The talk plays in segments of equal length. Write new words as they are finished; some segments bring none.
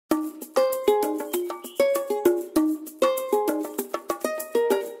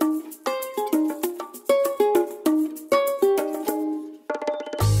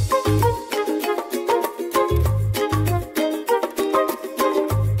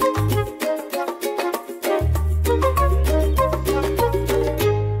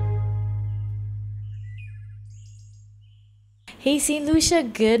Hey, St. Lucia,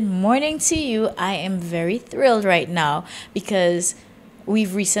 good morning to you. I am very thrilled right now because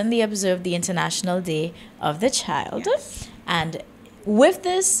we've recently observed the International Day of the Child. Yes. And with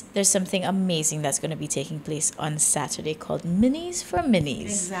this, there's something amazing that's going to be taking place on Saturday called Minis for Minis.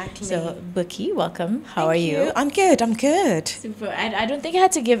 Exactly. So, Bookie, welcome. How are Thank you? I'm good. I'm good. Super. I don't think I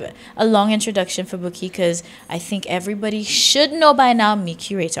had to give a long introduction for Bookie because I think everybody should know by now me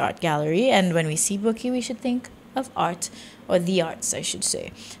curate art gallery. And when we see Bookie, we should think of art or the arts, I should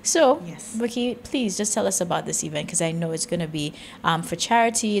say. So, Yes. Bookie, please just tell us about this event because I know it's going to be for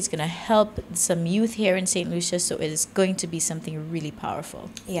charity. It's going to help some youth here in St. Lucia. So, it is going to be something really powerful.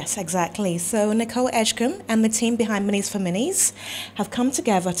 Yes, exactly. So Nicole Edgecombe and the team behind Minis for Minis have come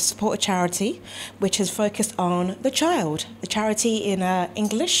together to support a charity which is focused on the child. The charity in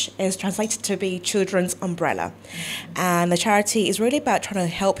English is translated to be Children's Umbrella. And the charity is really about trying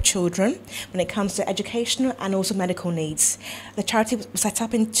to help children when it comes to educational and also medical needs. The charity was set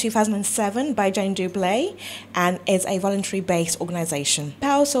up in 2007 by Jane Dublé and is a voluntary-based organisation.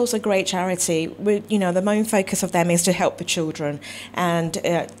 Power Soul's a great charity. The main focus of them is to help the children. And,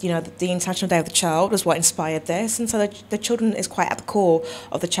 the International Day of the Child was what inspired this. And so the children is quite at the core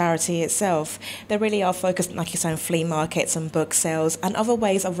of the charity itself. They really are focused, like you say, on flea markets and book sales and other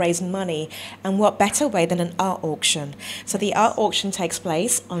ways of raising money. And what better way than an art auction? So the art auction takes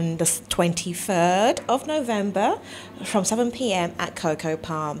place on the 23rd of November from 7 p.m. at Coco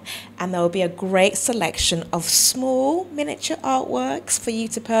Palm. And there will be a great selection of small miniature artworks for you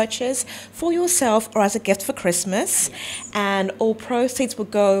to purchase for yourself or as a gift for Christmas. And all proceeds will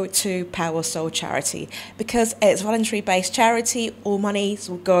go to Power Soul Charity. Because it's voluntary-based charity, all monies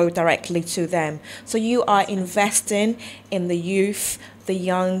will go directly to them. So you are investing in the youth, the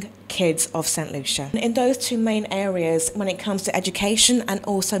young kids of St. Lucia. In those two main areas, when it comes to education and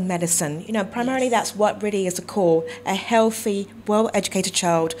also medicine, primarily that's what really is the core. A healthy, well-educated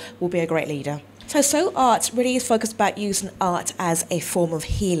child will be a great leader. So Art really is focused about using art as a form of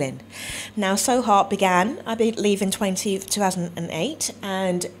healing. Now, So Heart began, I believe, in 2008,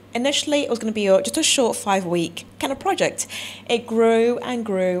 and initially it was going to be just a short 5-week kind of project. It grew and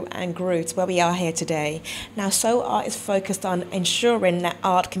grew and grew to where we are here today. Now, So Art is focused on ensuring that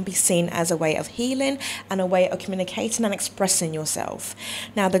art can be seen as a way of healing and a way of communicating and expressing yourself.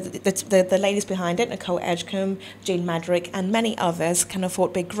 Now, the ladies behind it, Nicole Edgecombe, Jean Madrick, and many others, kind of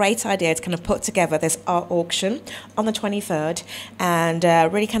thought it'd be a great idea to kind of put together this art auction on the 23rd and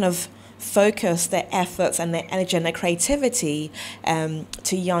really kind of focus their efforts and their energy and their creativity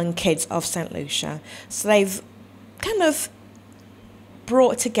to young kids of St. Lucia. So they've kind of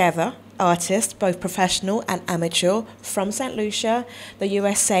brought together artists, both professional and amateur, from St. Lucia, the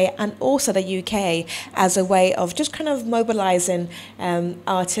USA, and also the UK, as a way of just kind of mobilizing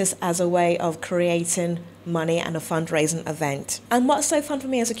artists as a way of creating money and a fundraising event. And what's so fun for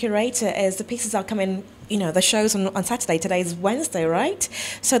me as a curator is the pieces are coming, the show's on Saturday. Today is Wednesday, right?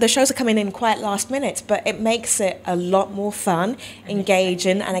 So the shows are coming in quite last minute, but it makes it a lot more fun,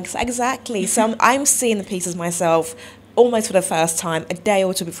 engaging, and exactly. So I'm seeing the pieces myself almost for the first time, a day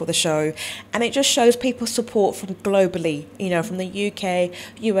or two before the show. And it just shows people's support from globally, from the UK,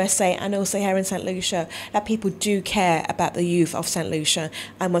 USA, and also here in St. Lucia, that people do care about the youth of St. Lucia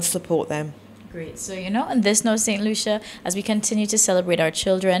and want to support them. Great. So, on this note, St. Lucia, as we continue to celebrate our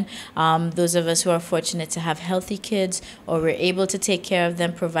children, those of us who are fortunate to have healthy kids or we're able to take care of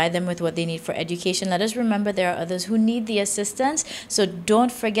them, provide them with what they need for education, let us remember there are others who need the assistance. So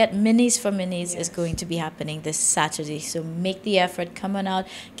don't forget, Minis for Minis is going to be happening this Saturday. So make the effort, come on out,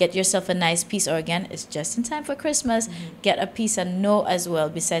 get yourself a nice piece, or again, it's just in time for Christmas. Get a piece and know as well,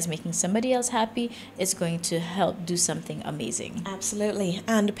 besides making somebody else happy, it's going to help do something amazing. Absolutely.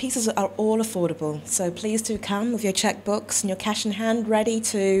 And the pieces are all affordable. So please do come with your checkbooks and your cash in hand ready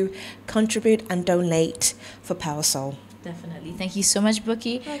to contribute and donate for Power Soul. Definitely. Thank you so much,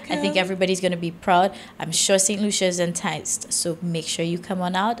 Bookie. Okay. I think everybody's going to be proud. I'm sure St. Lucia is enticed. So make sure you come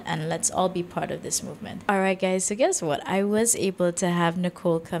on out and let's all be part of this movement. All right, guys. So guess what? I was able to have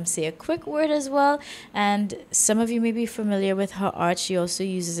Nicole come say a quick word as well. And some of you may be familiar with her art. She also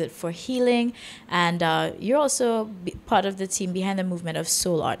uses it for healing. And you're also part of the team behind the movement of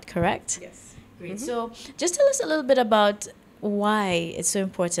Soul Art, correct? Yes. Great. So just tell us a little bit about why it's so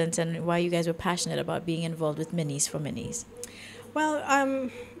important and why you guys were passionate about being involved with Minis for Minis. Well,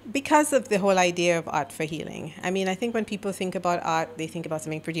 because of the whole idea of art for healing. I mean, I think when people think about art, they think about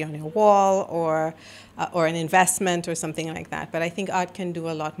something pretty on a wall or an investment or something like that. But I think art can do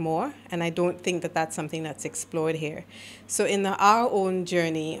a lot more, and I don't think that that's something that's explored here. So in our own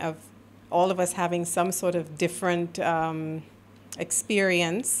journey of all of us having some sort of different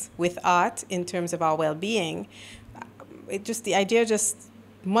experience with art in terms of our well-being, the idea just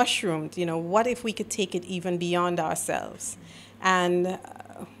mushroomed. What if we could take it even beyond ourselves? And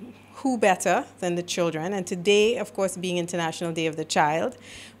who better than the children? And today, of course, being International Day of the Child,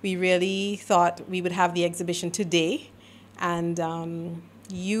 we really thought we would have the exhibition today and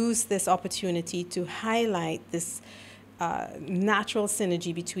use this opportunity to highlight this natural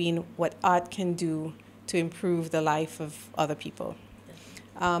synergy between what art can do to improve the life of other people.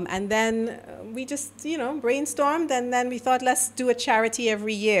 And then we just, brainstormed, and then we thought, let's do a charity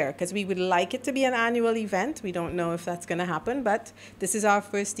every year, because we would like it to be an annual event. We don't know if that's going to happen, but this is our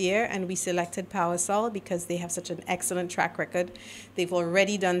first year, and we selected Powersol because they have such an excellent track record. They've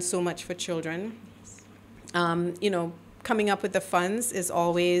already done so much for children. Coming up with the funds is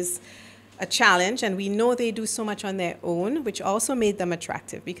always a challenge, and we know they do so much on their own, which also made them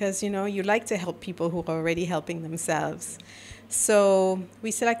attractive because, you like to help people who are already helping themselves. So we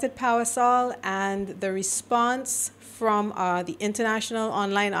selected Powersol, and the response from the international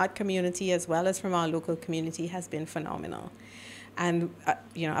online art community as well as from our local community has been phenomenal. And,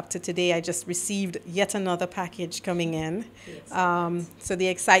 up to today, I just received yet another package coming in. Yes. So the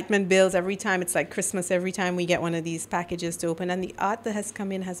excitement builds every time. It's like Christmas every time we get one of these packages to open. And the art that has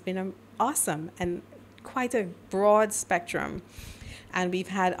come in has been awesome and quite a broad spectrum. And we've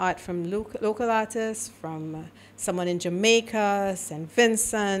had art from local artists, from someone in Jamaica, St.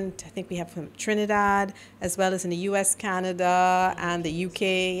 Vincent, I think we have from Trinidad, as well as in the US, Canada, and the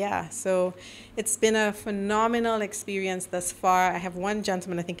UK. Yeah, so it's been a phenomenal experience thus far. I have one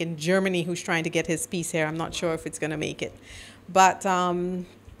gentleman, I think, in Germany who's trying to get his piece here. I'm not sure if it's going to make it. But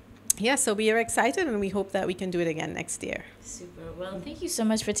so we are excited, and we hope that we can do it again next year. Super. Well, thank you so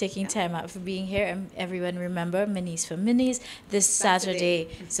much for taking time out for being here. And everyone, remember, Minis for Minis this Saturday.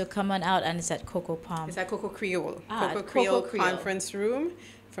 So come on out, and it's at Coco Palm. It's at Coco Creole. Coco Creole Conference Room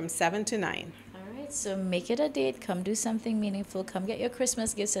from 7 to 9. All right. So make it a date. Come do something meaningful. Come get your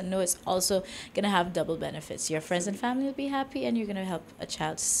Christmas gifts, and know it's also going to have double benefits. Your friends and family will be happy, and you're going to help a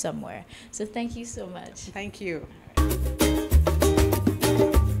child somewhere. So thank you so much. Thank you.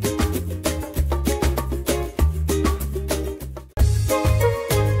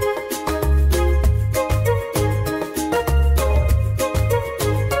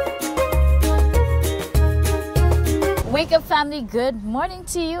 Wake up, family. Good morning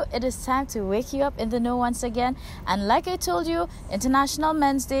to you. It is time to wake you up in the know once again. And like I told you, International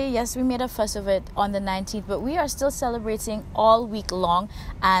Men's Day, yes, we made a fuss of it on the 19th, but we are still celebrating all week long.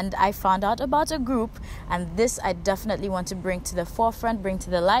 And I found out about a group, and this I definitely want to bring to the forefront, bring to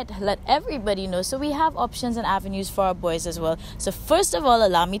the light, let everybody know. So we have options and avenues for our boys as well. So first of all,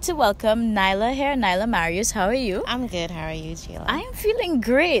 allow me to welcome Nyla here. Nyla Marius, how are you? I'm good. How are you, Sheila? I am feeling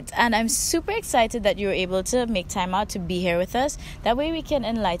great, and I'm super excited that you were able to make time out to be here with us. That way we can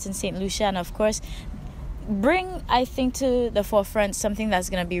enlighten St. Lucia and, of course, bring, I think, to the forefront something that's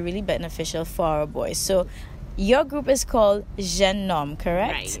going to be really beneficial for our boys. So your group is called Jeune Homme,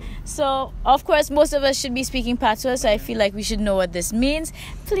 correct? Right. So, of course, most of us should be speaking patois, so I feel like we should know what this means.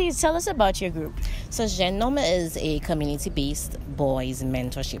 Please tell us about your group. So Jeune Homme is a community-based boys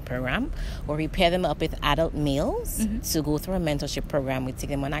mentorship program where we pair them up with adult males to go through a mentorship program. We take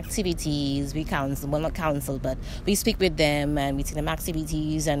them on activities, we counsel, well, not counsel, but we speak with them and we take them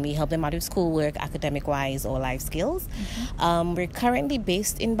activities and we help them out with schoolwork, academic-wise, or life skills. We're currently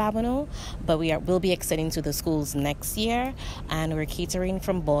based in Babonneau, but we'll be extending to the schools next year, and we're catering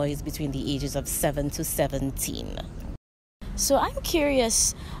from boys between the ages of 7 to 17. So I'm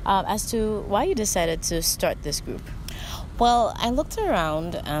curious as to why you decided to start this group. Well, I looked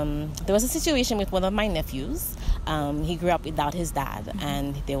around. There was a situation with one of my nephews. He grew up without his dad,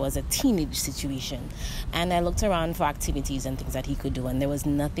 and there was a teenage situation. And I looked around for activities and things that he could do, and there was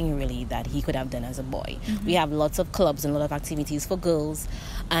nothing really that he could have done as a boy. We have lots of clubs and a lot of activities for girls,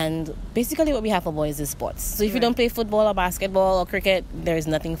 and basically what we have for boys is sports. So if you don't play football or basketball or cricket, there is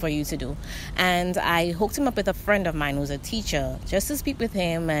nothing for you to do. And I hooked him up with a friend of mine who's a teacher just to speak with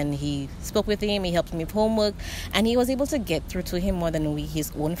him, and he spoke with him, he helped me with homework, and he was able to get through to him more than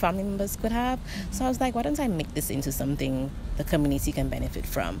his own family members could have. So I was like, why don't I make this into something the community can benefit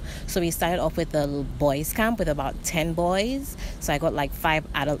from? So we started off with a little boys camp with about 10 boys. So I got like 5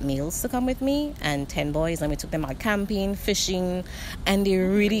 adult males to come with me and 10 boys, and we took them out camping, fishing, and they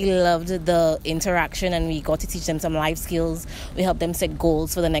really loved the interaction, and we got to teach them some life skills. We helped them set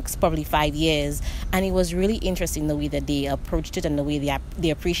goals for the next probably 5 years, and it was really interesting the way that they approached it and the way they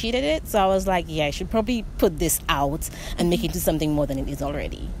appreciated it. So I was like, yeah, I should probably put this out and make it into something more than it is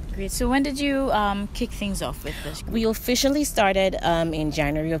already. Great. So when did you kick things off with this group? We officially started in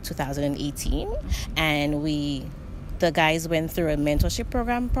January of 2018, and we the guys went through a mentorship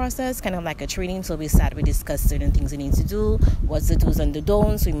program process, kind of like a training. So we discussed certain things we need to do, what's the do's and the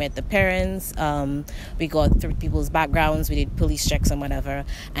don'ts. We met the parents, we got through people's backgrounds, we did police checks and whatever,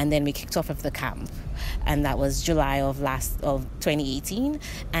 and then we kicked off of the camp. And that was July of 2018.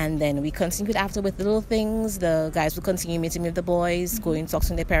 And then we continued after with little things. The guys would continue meeting with the boys, going to talk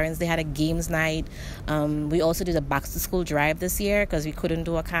to their parents. They had a games night. We also did a back to school drive this year because we couldn't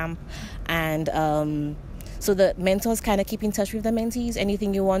do a camp. And so the mentors kind of keep in touch with the mentees.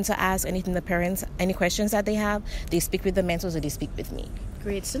 Anything you want to ask, anything the parents, any questions that they have, they speak with the mentors or they speak with me.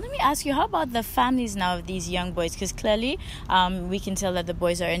 Great. So let me ask you, how about the families now of these young boys? Because clearly we can tell that the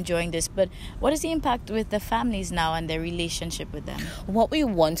boys are enjoying this. But what is the impact with the families now and their relationship with them? What we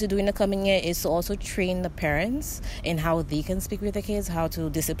want to do in the coming year is to also train the parents in how they can speak with the kids, how to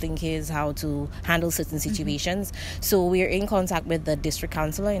discipline kids, how to handle certain situations. So we're in contact with the district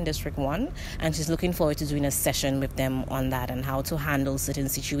councillor in District 1, and she's looking forward to doing a session with them on that and how to handle certain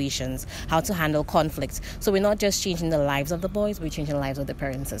situations, how to handle conflict. So we're not just changing the lives of the boys, we're changing the lives of the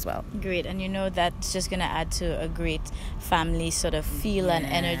parents as well. Great. And that's just going to add to a great family sort of feel and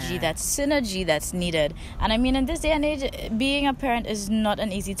energy, that synergy that's needed. And I mean, in this day and age, being a parent is not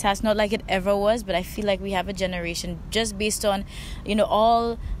an easy task, not like it ever was, but I feel like we have a generation just based on,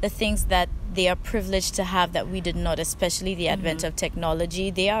 all the things that they are privileged to have that we did not, especially the advent of technology.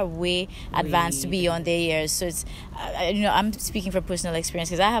 They are way advanced beyond their years. So it's, I'm speaking from personal experience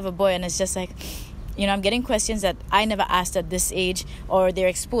because I have a boy, and it's just like, I'm getting questions that I never asked at this age, or they're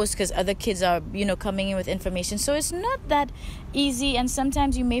exposed because other kids are, coming in with information. So it's not that easy. And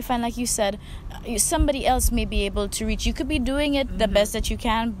sometimes you may find, like you said, somebody else may be able to reach. You could be doing it the best that you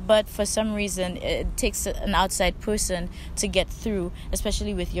can, but for some reason it takes an outside person to get through,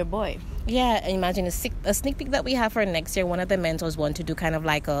 especially with your boy. Yeah, imagine a sneak peek that we have for next year. One of the mentors want to do kind of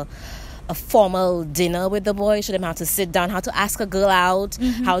like a formal dinner with the boys, show them how to sit down, how to ask a girl out,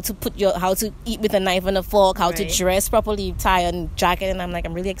 how to eat with a knife and a fork, how to dress properly, tie and jacket. And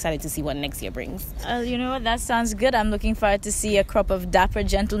I'm really excited to see what next year brings. You know what, that sounds good. I'm looking forward to see a crop of dapper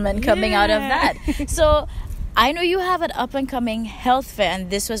gentlemen coming out of that. So I know you have an up-and-coming health fair, and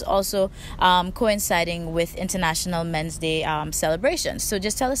this was also coinciding with International Men's Day celebrations. So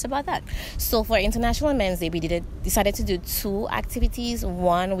just tell us about that. So for International Men's Day, we decided to do 2 activities.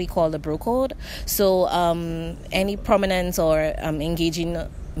 One we call the Bro Code. So any prominent or engaging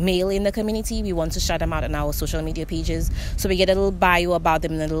male in the community, we want to shout them out on our social media pages. So we get a little bio about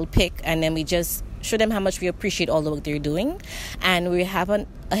them and a little pic, and then we just show them how much we appreciate all the work they're doing. And we have a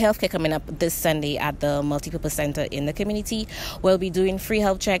healthcare coming up this Sunday at the Multipurpose Center in the community. We'll be doing free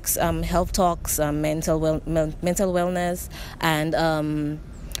health checks, health talks, mental wellness, and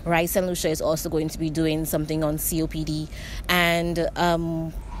Rice and Lucia is also going to be doing something on COPD.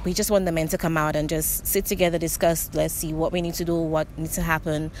 And we just want the men to come out and just sit together, discuss, let's see what we need to do, what needs to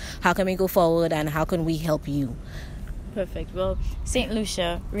happen, how can we go forward, and how can we help you. Perfect. Well, St.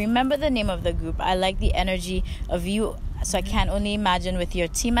 Lucia, remember the name of the group. I like the energy of you, so I can only imagine with your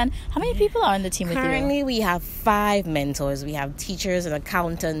team. And how many people are on the team with you? Currently, we have 5 mentors. We have teachers, an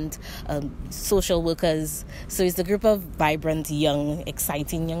accountant, social workers. So it's a group of vibrant, young,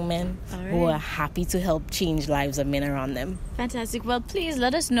 exciting young men who are happy to help change lives of men around them. Fantastic. Well, please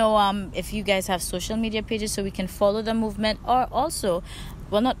let us know if you guys have social media pages so we can follow the movement, or also,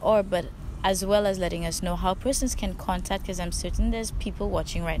 but as well as letting us know how persons can contact, because I'm certain there's people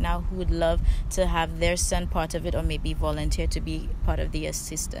watching right now who would love to have their son part of it, or maybe volunteer to be part of the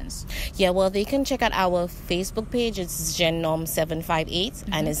assistance. Yeah, well, they can check out our Facebook page. It's GenNorm758,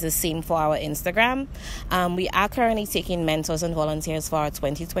 and it's the same for our Instagram. We are currently taking mentors and volunteers for our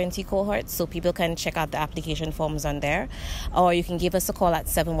 2020 cohort, so people can check out the application forms on there, or you can give us a call at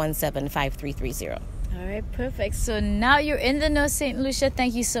 717-5330. All right, perfect. So now you're in the know, St. Lucia.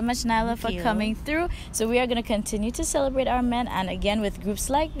 Thank you so much, Nyla, for coming through. So we are going to continue to celebrate our men, and again with groups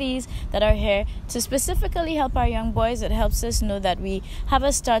like these that are here to specifically help our young boys. It helps us know that we have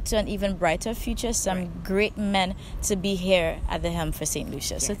a start to an even brighter future, some great men to be here at the helm for St.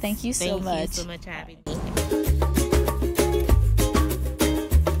 Lucia. Yes. So thank you so much. Thank you so much for having me.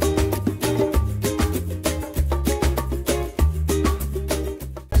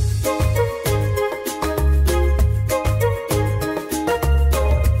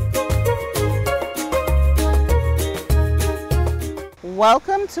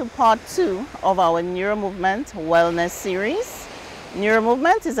 Welcome to part 2 of our Neuromovement Wellness series.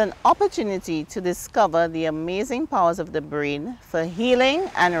 Neuromovement is an opportunity to discover the amazing powers of the brain for healing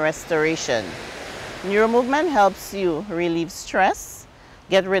and restoration. Neuromovement helps you relieve stress,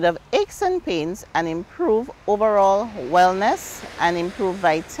 get rid of aches and pains, and improve overall wellness and improve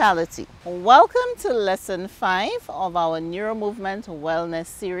vitality. Welcome to lesson 5 of our Neuromovement Wellness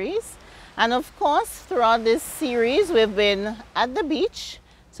series. And of course, throughout this series, we've been at the beach,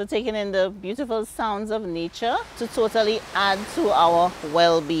 so taking in the beautiful sounds of nature to totally add to our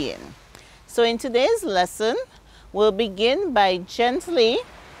well-being. So in today's lesson, we'll begin by gently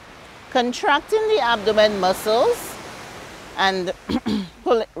contracting the abdomen muscles and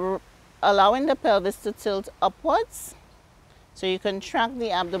allowing the pelvis to tilt upwards. So you contract the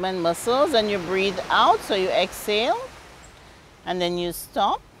abdomen muscles and you breathe out. So you exhale and then you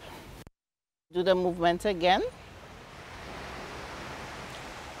stop. Do the movement again.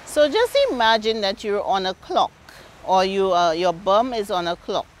 So just imagine that you're on a clock, or your bum is on a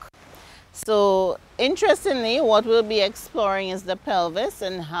clock. So interestingly, what we'll be exploring is the pelvis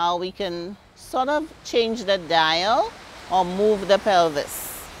and how we can sort of change the dial or move the pelvis.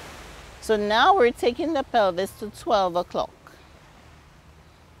 So now we're taking the pelvis to 12 o'clock.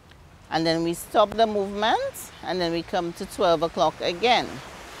 And then we stop the movement and then we come to 12 o'clock again.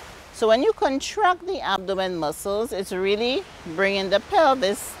 So when you contract the abdomen muscles, it's really bringing the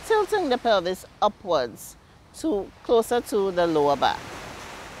pelvis, tilting the pelvis upwards to closer to the lower back.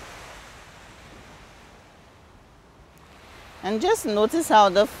 And just notice how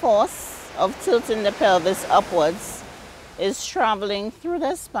the force of tilting the pelvis upwards is traveling through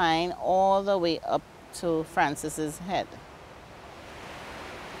the spine all the way up to Francis's head.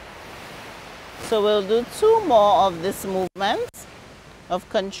 So we'll do 2 more of this movement of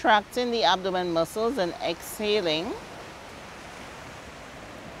contracting the abdomen muscles and exhaling.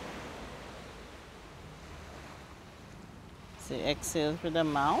 So exhale through the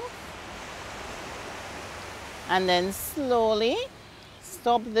mouth. And then slowly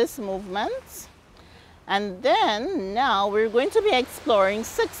stop this movement. And then now we're going to be exploring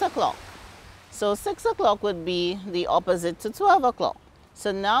 6 o'clock. So 6 o'clock would be the opposite to 12 o'clock.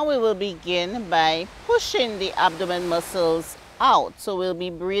 So now we will begin by pushing the abdomen muscles out. So we'll be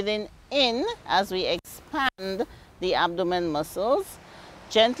breathing in as we expand the abdomen muscles,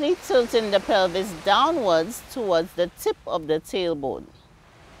 gently tilting the pelvis downwards towards the tip of the tailbone.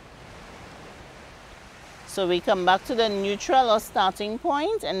 So we come back to the neutral or starting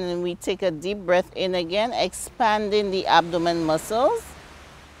point, and then we take a deep breath in again, expanding the abdomen muscles,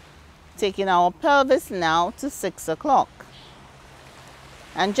 taking our pelvis now to 6 o'clock.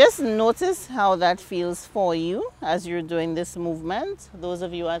 And just notice how that feels for you as you're doing this movement, those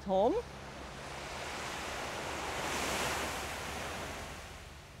of you at home.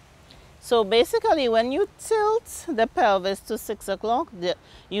 So basically, when you tilt the pelvis to 6 o'clock,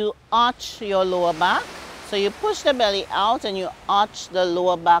 you arch your lower back. So you push the belly out and you arch the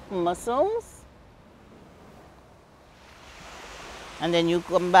lower back muscles. And then you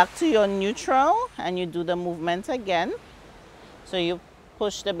come back to your neutral and you do the movement again. So you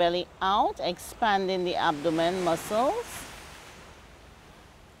push the belly out, expanding the abdomen muscles.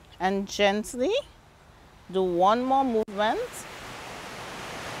 And gently do 1 more movement.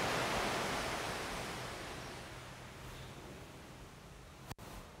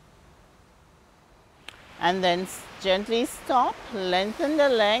 And then gently stop, lengthen the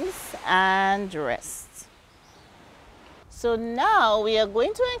legs and rest. So now we are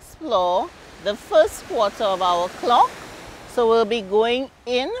going to explore the first quarter of our clock. So we'll be going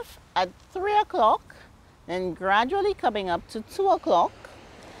in at 3 o'clock, then gradually coming up to 2 o'clock,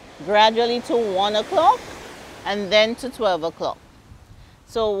 gradually to 1 o'clock, and then to 12 o'clock.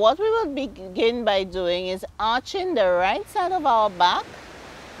 So what we will begin by doing is arching the right side of our back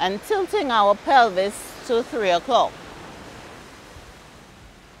and tilting our pelvis to 3 o'clock.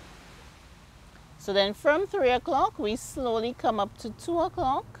 So then from 3 o'clock, we slowly come up to 2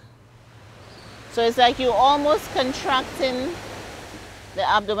 o'clock. So it's like you're almost contracting the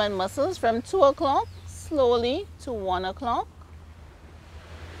abdomen muscles from 2 o'clock, slowly to 1 o'clock,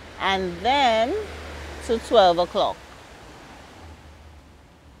 and then to 12 o'clock.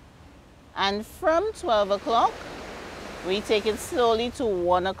 And from 12 o'clock, we take it slowly to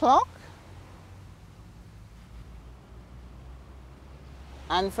 1 o'clock.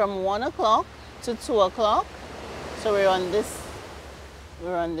 And from 1 o'clock to 2 o'clock, so we're on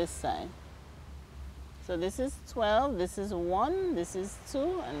this side. So this is 12, this is 1, this is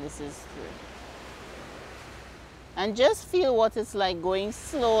 2, and this is 3. And just feel what it's like going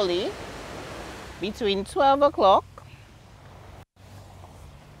slowly between 12 o'clock,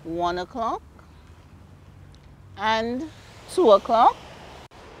 1 o'clock, and 2 o'clock,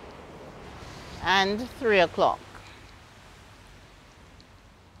 and 3 o'clock.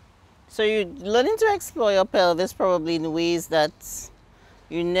 So you're learning to explore your pelvis probably in ways that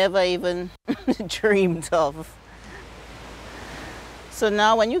you never even dreamed of. So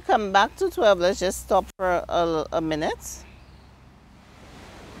now when you come back to 12, let's just stop for a minute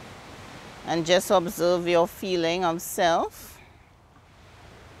and just observe your feeling of self.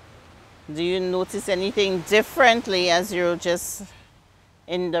 Do you notice anything differently as you're just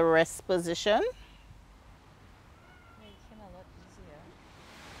in the rest position?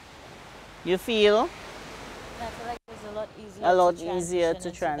 You feel? I feel like it's a lot easier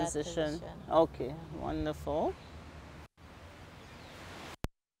to transition. Okay, wonderful.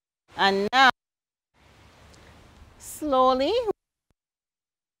 And now, slowly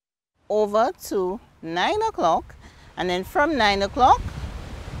over to 9 o'clock, and then from 9 o'clock,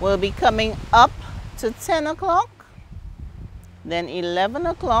 we'll be coming up to 10 o'clock, then 11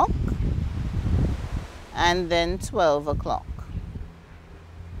 o'clock, and then 12 o'clock.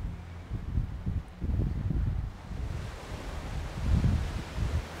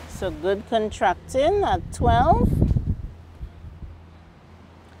 So good contracting at 12.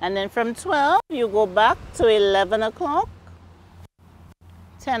 And then from 12, you go back to 11 o'clock,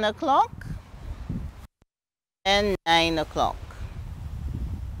 10 o'clock, and 9 o'clock.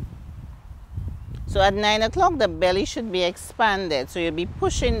 So at 9 o'clock, the belly should be expanded. So you'll be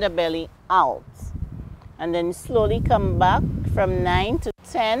pushing the belly out. And then slowly come back from 9 to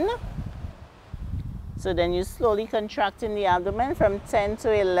 10. So then you slowly contract in the abdomen from 10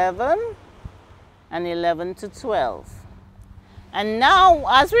 to 11 and 11 to 12. And now,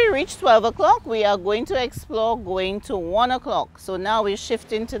 as we reach 12 o'clock, we are going to explore going to 1 o'clock. So now we're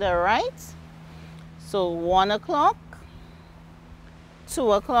shifting to the right. So 1 o'clock,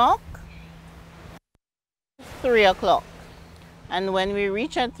 2 o'clock, 3 o'clock. And when we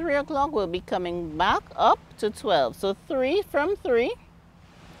reach at 3 o'clock, we'll be coming back up to 12. So 3 from 3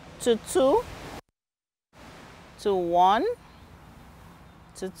 to 2 to 1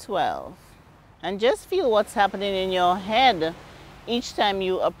 to 12. And just feel what's happening in your head each time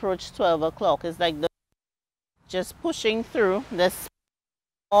you approach 12 o'clock. It's like just pushing through this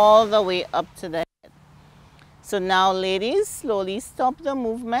all the way up to the head. So now, ladies, slowly stop the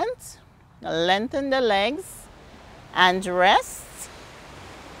movement, lengthen the legs, and rest.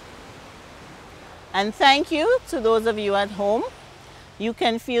 And thank you to those of you at home. You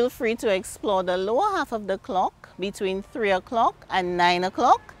can feel free to explore the lower half of the clock between 3 o'clock and 9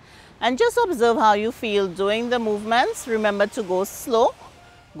 o'clock. And just observe how you feel doing the movements. Remember to go slow,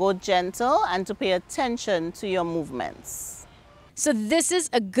 go gentle, and to pay attention to your movements. So this is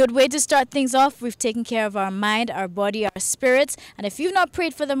a good way to start things off. We've taken care of our mind, our body, our spirits. And if you've not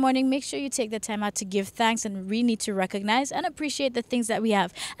prayed for the morning, make sure you take the time out to give thanks. And we need to recognize and appreciate the things that we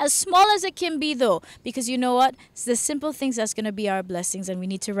have. As small as it can be, though, because you know what? It's the simple things that's going to be our blessings, and we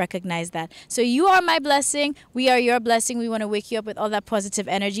need to recognize that. So you are my blessing. We are your blessing. We want to wake you up with all that positive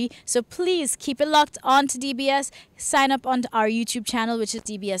energy. So please keep it locked on to DBS. Sign up on our YouTube channel, which is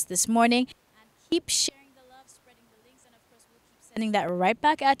DBS This Morning. And keep sharing sending that right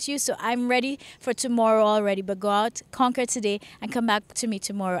back at you. So I'm ready for tomorrow already, but go out, conquer today, and come back to me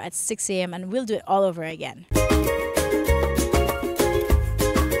tomorrow at 6 a.m. and we'll do it all over again.